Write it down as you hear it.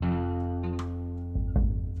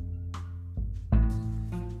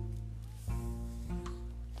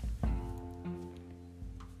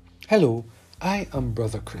Hello, I am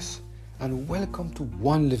Brother Chris, and welcome to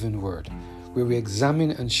One Living Word, where we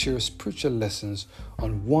examine and share spiritual lessons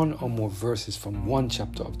on one or more verses from one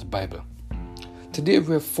chapter of the Bible. Today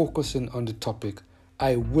we are focusing on the topic,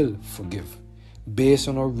 I will forgive, based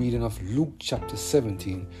on our reading of Luke chapter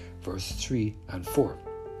 17, verse 3 and 4.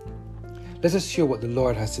 Let us hear what the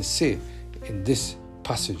Lord has to say in this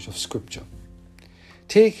passage of Scripture.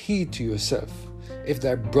 Take heed to yourself. If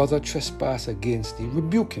thy brother trespass against thee,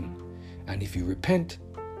 rebuke him. And if he repent,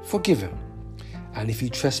 forgive him. And if he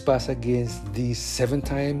trespass against thee 7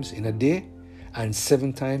 times in a day, and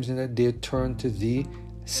 7 times in a day turn to thee,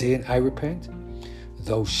 saying, I repent,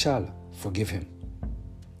 thou shalt forgive him.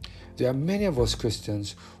 There are many of us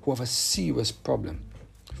Christians who have a serious problem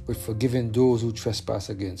with forgiving those who trespass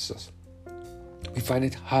against us. We find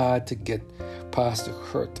it hard to get past the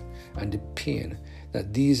hurt and the pain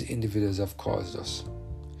that these individuals have caused us.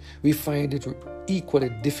 We find it equally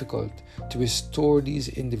difficult to restore these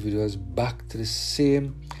individuals back to the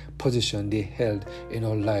same position they held in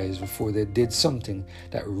our lives before they did something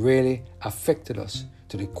that really affected us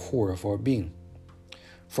to the core of our being.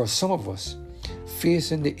 For some of us,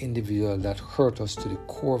 facing the individual that hurt us to the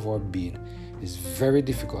core of our being is very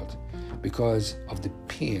difficult because of the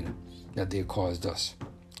pain that they caused us.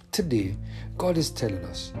 Today, God is telling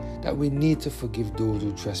us that we need to forgive those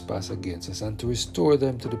who trespass against us and to restore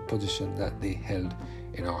them to the position that they held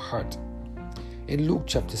in our heart. In Luke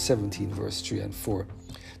chapter 17, verse 3 and 4,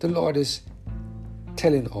 the Lord is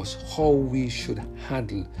telling us how we should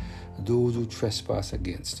handle those who trespass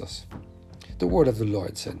against us. The word of the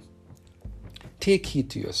Lord said, Take heed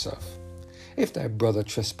to yourself. If thy brother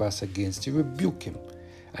trespass against you, rebuke him.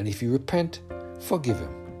 And if he repent, forgive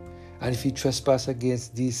him. And if he trespass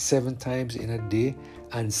against thee 7 times in a day,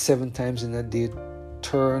 and 7 times in a day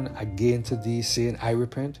turn again to thee, saying, I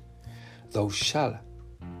repent, thou shalt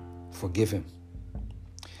forgive him.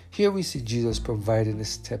 Here we see Jesus providing the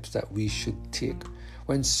steps that we should take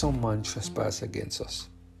when someone trespasses against us.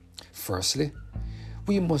 Firstly,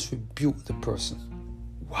 we must rebuke the person.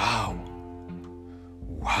 Wow!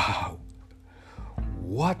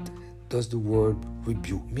 What does the word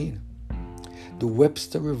rebuke mean? The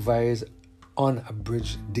Webster Revised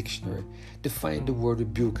Unabridged Dictionary defines the word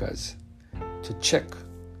rebuke as to check,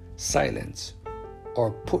 silence,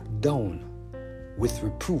 or put down with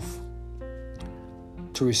reproof,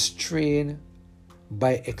 to restrain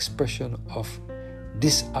by expression of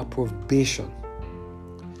disapprobation,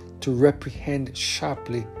 to reprehend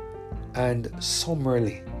sharply and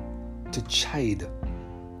summarily, to chide,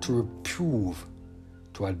 to reprove,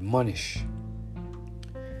 to admonish.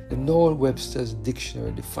 The Noel Webster's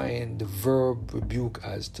Dictionary defines the verb rebuke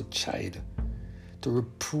as to chide, to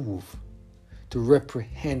reprove, to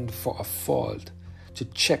reprehend for a fault, to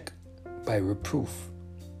check by reproof.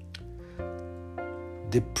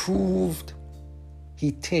 The proved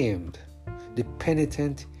he tamed, the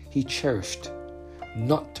penitent he cherished,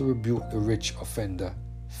 not to rebuke the rich offender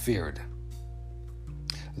feared.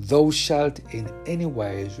 Thou shalt in any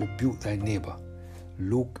wise rebuke thy neighbor.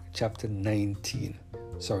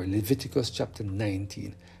 Leviticus chapter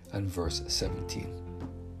 19 and verse 17.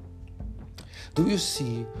 Do you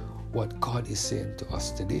see what God is saying to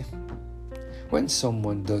us today? When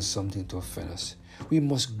someone does something to offend us, we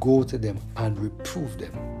must go to them and reprove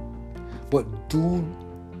them. But do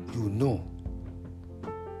you know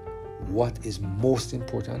what is most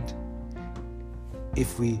important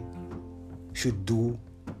if we should do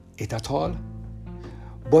it at all?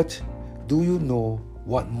 But do you know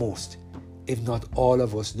what most, if not all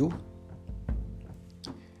of us do?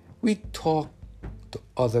 We talk to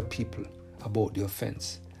other people about the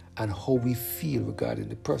offense and how we feel regarding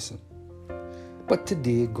the person. But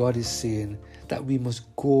today God is saying that we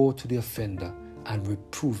must go to the offender and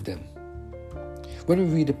reprove them. When we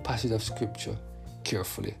read the passage of Scripture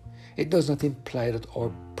carefully, it does not imply that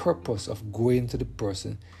our purpose of going to the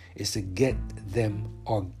person is to get them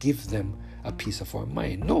or give them a piece of our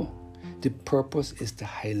mind. No. The purpose is to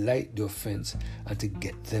highlight the offense and to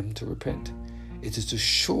get them to repent. It is to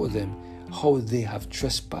show them how they have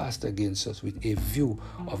trespassed against us with a view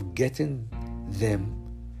of getting them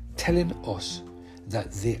telling us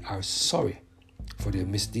that they are sorry for their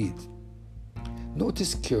misdeeds.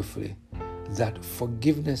 Notice carefully that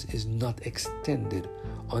forgiveness is not extended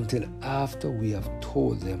until after we have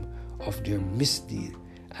told them of their misdeed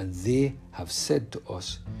and they have said to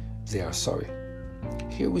us they are sorry.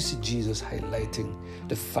 Here we see Jesus highlighting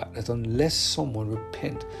the fact that unless someone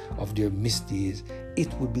repent of their misdeeds,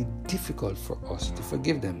 it would be difficult for us to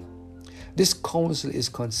forgive them. This counsel is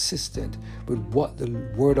consistent with what the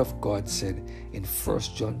Word of God said in 1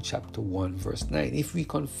 John chapter 1 verse 9. If we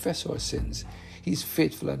confess our sins, He is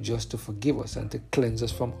faithful and just to forgive us and to cleanse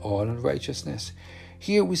us from all unrighteousness.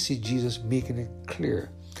 Here we see Jesus making it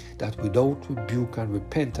clear that without rebuke and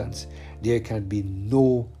repentance, there can be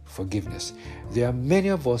no forgiveness. There are many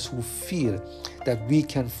of us who feel that we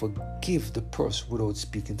can forgive the person without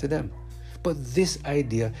speaking to them. But this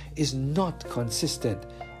idea is not consistent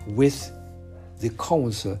with the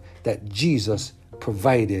counsel that Jesus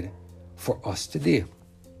provided for us today.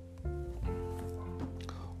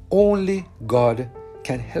 Only God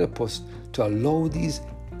can help us to allow these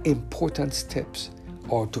important steps,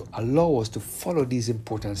 or to allow us to follow these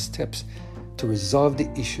important steps to resolve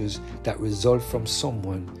the issues that result from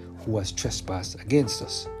someone who has trespassed against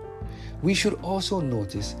us. We should also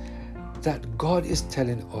notice that God is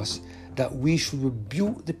telling us that we should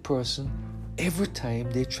rebuke the person every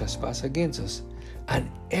time they trespass against us,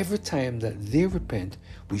 and every time that they repent,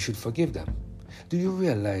 we should forgive them. Do you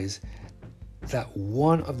realize that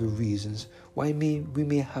one of the reasons why we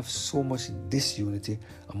may have so much disunity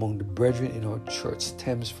among the brethren in our church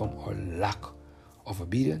stems from our lack of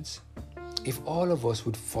obedience? If all of us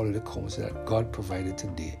would follow the counsel that God provided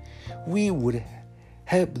today, we would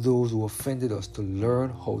help those who offended us to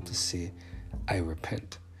learn how to say, I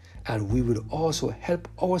repent. And we would also help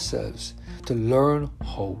ourselves to learn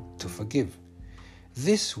how to forgive.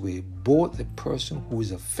 This way, both the person who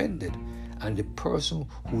is offended and the person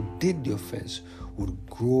who did the offense would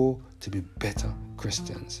grow to be better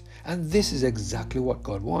Christians. And this is exactly what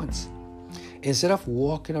God wants. Instead of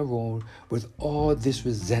walking around with all this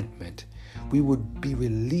resentment, we would be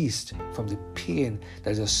released from the pain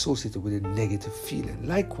that is associated with a negative feeling.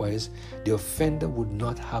 Likewise, the offender would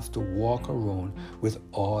not have to walk around with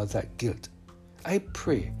all that guilt. I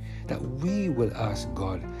pray that we will ask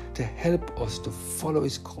God to help us to follow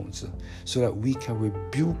His counsel so that we can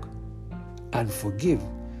rebuke and forgive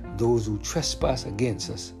those who trespass against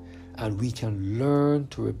us, and we can learn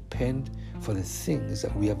to repent for the things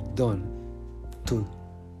that we have done to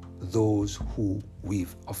those who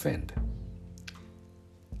we've offended.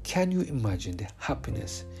 Can you imagine the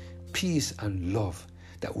happiness, peace, and love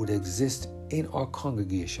that would exist in our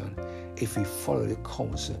congregation if we follow the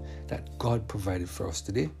counsel that God provided for us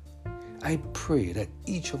today? I pray that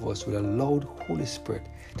each of us will allow the Holy Spirit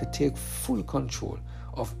to take full control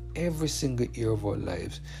of every single area of our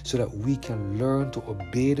lives so that we can learn to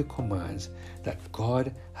obey the commands that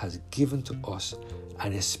God has given to us,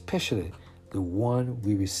 and especially the one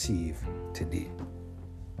we receive today.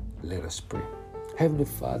 Let us pray. Heavenly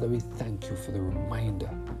Father, we thank you for the reminder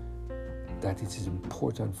that it is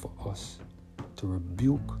important for us to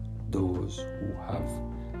rebuke those who have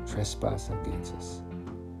trespassed against us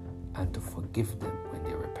and to forgive them when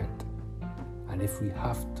they repent. And if we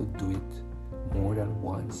have to do it more than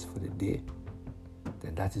once for the day,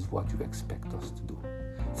 then that is what you expect us to do.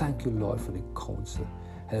 Thank you, Lord, for the counsel.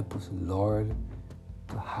 Help us, Lord,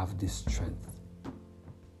 to have this strength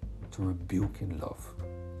to rebuke in love,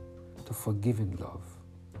 to forgive in love.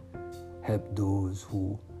 Help those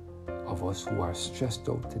of us who are stressed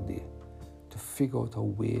out today to figure out a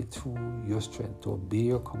way through your strength to obey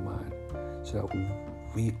your command so that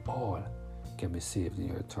we all can be saved in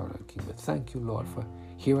your eternal kingdom. Thank you, Lord, for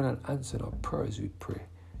hearing and answering our prayers, we pray.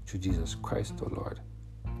 Through Jesus Christ, our Lord.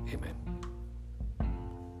 Amen.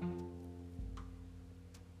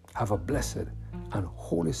 Have a blessed and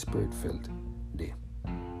Holy Spirit-filled